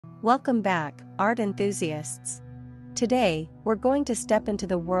Welcome back, art enthusiasts. Today, we're going to step into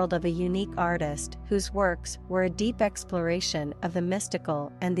the world of a unique artist whose works were a deep exploration of the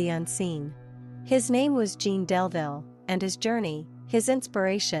mystical and the unseen. His name was Jean Delville, and his journey, his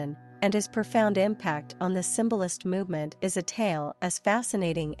inspiration, and his profound impact on the Symbolist movement is a tale as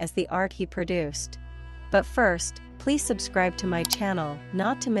fascinating as the art he produced. But first, please subscribe to my channel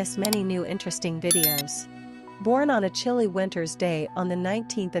not to miss many new interesting videos. Born on a chilly winter's day on the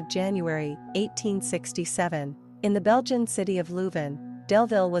 19th of January, 1867, in the Belgian city of Leuven,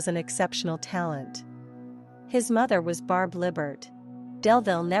 Delville was an exceptional talent. His mother was Barbe Libert.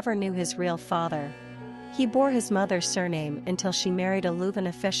 Delville never knew his real father. He bore his mother's surname until she married a Leuven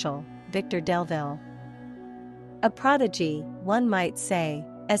official, Victor Delville. A prodigy, one might say,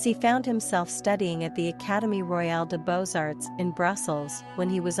 as he found himself studying at the Académie Royale des Beaux-Arts in Brussels when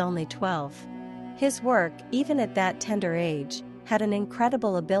he was only 12. His work, even at that tender age, had an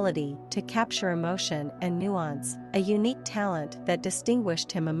incredible ability to capture emotion and nuance, a unique talent that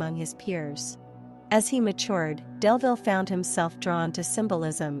distinguished him among his peers. As he matured, Delville found himself drawn to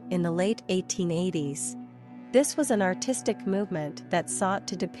symbolism in the late 1880s. This was an artistic movement that sought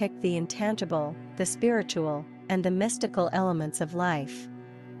to depict the intangible, the spiritual, and the mystical elements of life.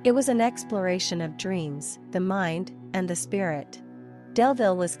 It was an exploration of dreams, the mind, and the spirit.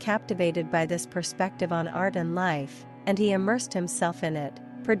 Delville was captivated by this perspective on art and life, and he immersed himself in it,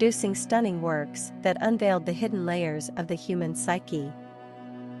 producing stunning works that unveiled the hidden layers of the human psyche.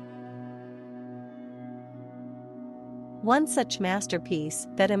 One such masterpiece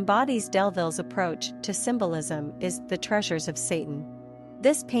that embodies Delville's approach to symbolism is The Treasures of Satan.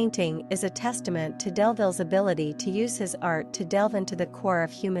 This painting is a testament to Delville's ability to use his art to delve into the core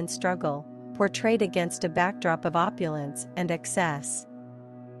of human struggle, portrayed against a backdrop of opulence and excess.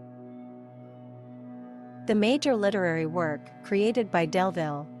 The major literary work created by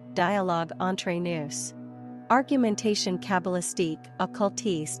Delville, Dialogue entre nous, Argumentation cabalistique,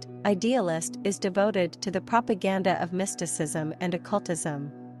 occultiste, idealist, is devoted to the propaganda of mysticism and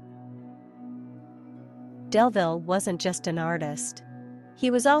occultism. Delville wasn't just an artist. He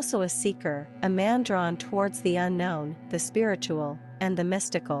was also a seeker, a man drawn towards the unknown, the spiritual, and the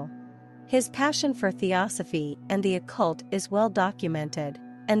mystical. His passion for theosophy and the occult is well documented,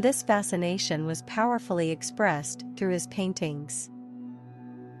 and this fascination was powerfully expressed through his paintings.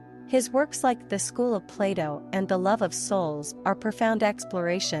 His works like The School of Plato and The Love of Souls are profound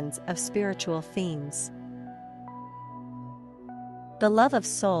explorations of spiritual themes. The Love of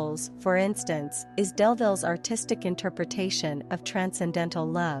Souls, for instance, is Delville's artistic interpretation of transcendental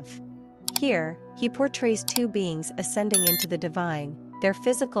love. Here, he portrays two beings ascending into the divine, their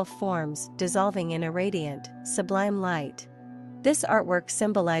physical forms dissolving in a radiant, sublime light. This artwork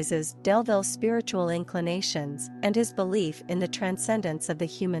symbolizes Delville's spiritual inclinations and his belief in the transcendence of the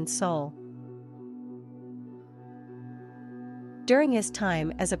human soul. During his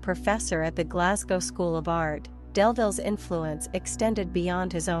time as a professor at the Glasgow School of Art, Delville's influence extended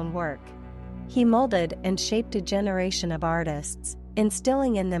beyond his own work. He molded and shaped a generation of artists,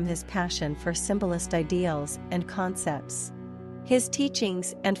 instilling in them his passion for symbolist ideals and concepts. His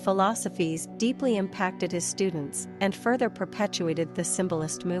teachings and philosophies deeply impacted his students and further perpetuated the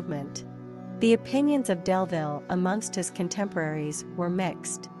symbolist movement. The opinions of Delville amongst his contemporaries were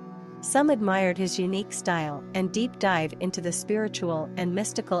mixed. Some admired his unique style and deep dive into the spiritual and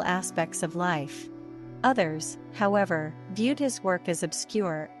mystical aspects of life. Others, however, viewed his work as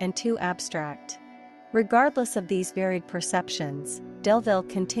obscure and too abstract. Regardless of these varied perceptions, Delville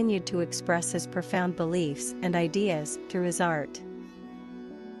continued to express his profound beliefs and ideas through his art.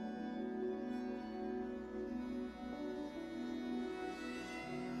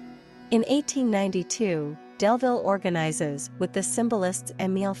 In 1892, Delville organizes with the symbolists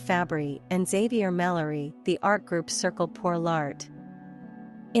Émile Fabry and Xavier Mellery the art group Cercle pour l'Art.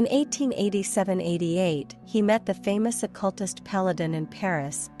 In 1887–88, he met the famous occultist Paladin in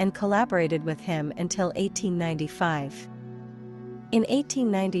Paris and collaborated with him until 1895. In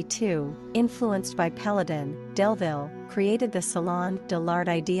 1892, influenced by Paladin, Delville created the Salon de l'Art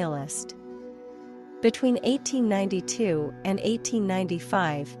Idéaliste. Between 1892 and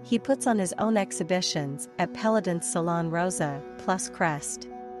 1895, he puts on his own exhibitions at Paladin's Salon Rosa, Plus Crest.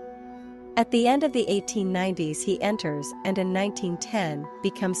 At the end of the 1890s he enters and in 1910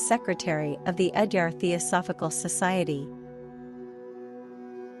 becomes secretary of the Udyar Theosophical Society.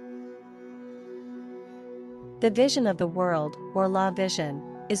 The Vision of the World, or La Vision,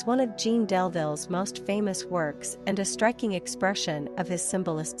 is one of Jean Delville's most famous works and a striking expression of his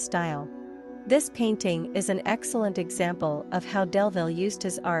symbolist style. This painting is an excellent example of how Delville used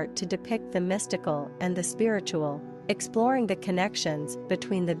his art to depict the mystical and the spiritual, exploring the connections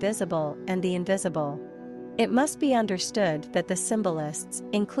between the visible and the invisible. It must be understood that the symbolists,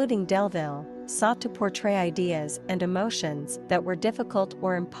 including Delville, sought to portray ideas and emotions that were difficult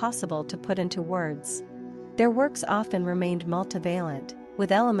or impossible to put into words. Their works often remained multivalent,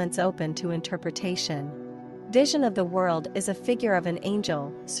 with elements open to interpretation. Vision of the World is a figure of an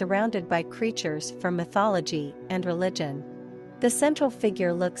angel surrounded by creatures from mythology and religion. The central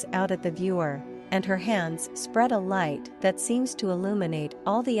figure looks out at the viewer, and her hands spread a light that seems to illuminate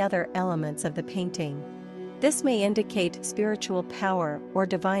all the other elements of the painting. This may indicate spiritual power or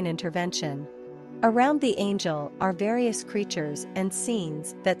divine intervention. Around the angel are various creatures and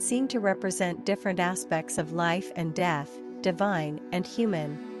scenes that seem to represent different aspects of life and death, divine and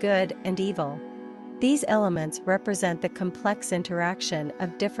human, good and evil. These elements represent the complex interaction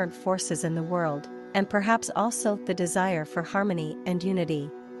of different forces in the world, and perhaps also the desire for harmony and unity.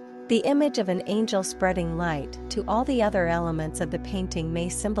 The image of an angel spreading light to all the other elements of the painting may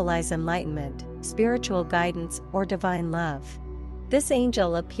symbolize enlightenment, spiritual guidance, or divine love. This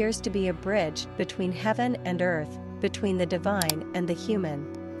angel appears to be a bridge between heaven and earth, between the divine and the human.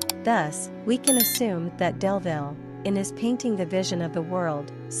 Thus, we can assume that Delville, in his painting The Vision of the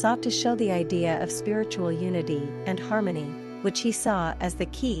World, sought to show the idea of spiritual unity and harmony, which he saw as the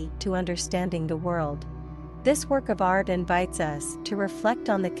key to understanding the world. This work of art invites us to reflect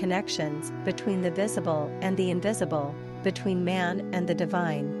on the connections between the visible and the invisible, between man and the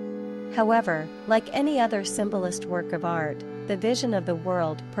divine. However, like any other symbolist work of art, The Vision of the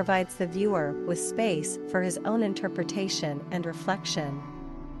World provides the viewer with space for his own interpretation and reflection.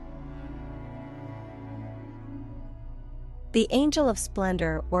 The Angel of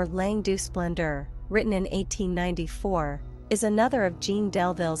Splendor, or Langue du Splendeur, written in 1894, is another of Jean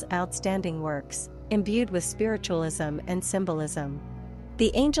Delville's outstanding works, imbued with spiritualism and symbolism.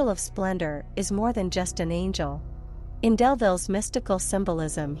 The Angel of Splendor is more than just an angel. In Delville's mystical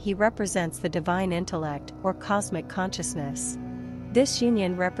symbolism, he represents the divine intellect or cosmic consciousness. This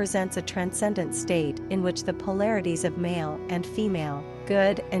union represents a transcendent state in which the polarities of male and female,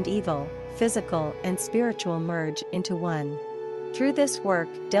 good and evil, physical and spiritual merge into one. Through this work,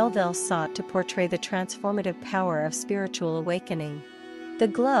 Delville sought to portray the transformative power of spiritual awakening. The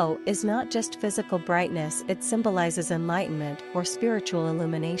glow is not just physical brightness, it symbolizes enlightenment or spiritual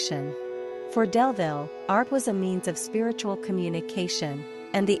illumination. For Delville, art was a means of spiritual communication,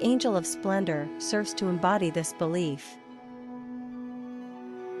 and the Angel of Splendor serves to embody this belief.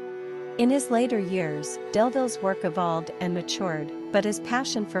 In his later years, Delville's work evolved and matured, but his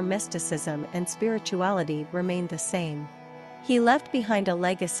passion for mysticism and spirituality remained the same. He left behind a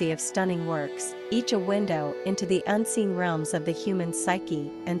legacy of stunning works, each a window into the unseen realms of the human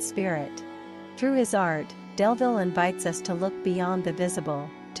psyche and spirit. Through his art, Delville invites us to look beyond the visible,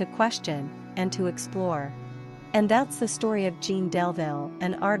 to question, and to explore. And that's the story of Jean Delville,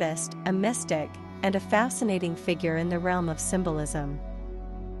 an artist, a mystic, and a fascinating figure in the realm of symbolism.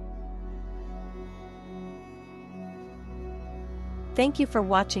 Thank you for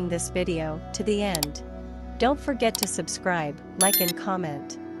watching this video to the end. Don't forget to subscribe, like and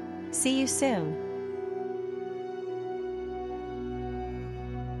comment. See you soon.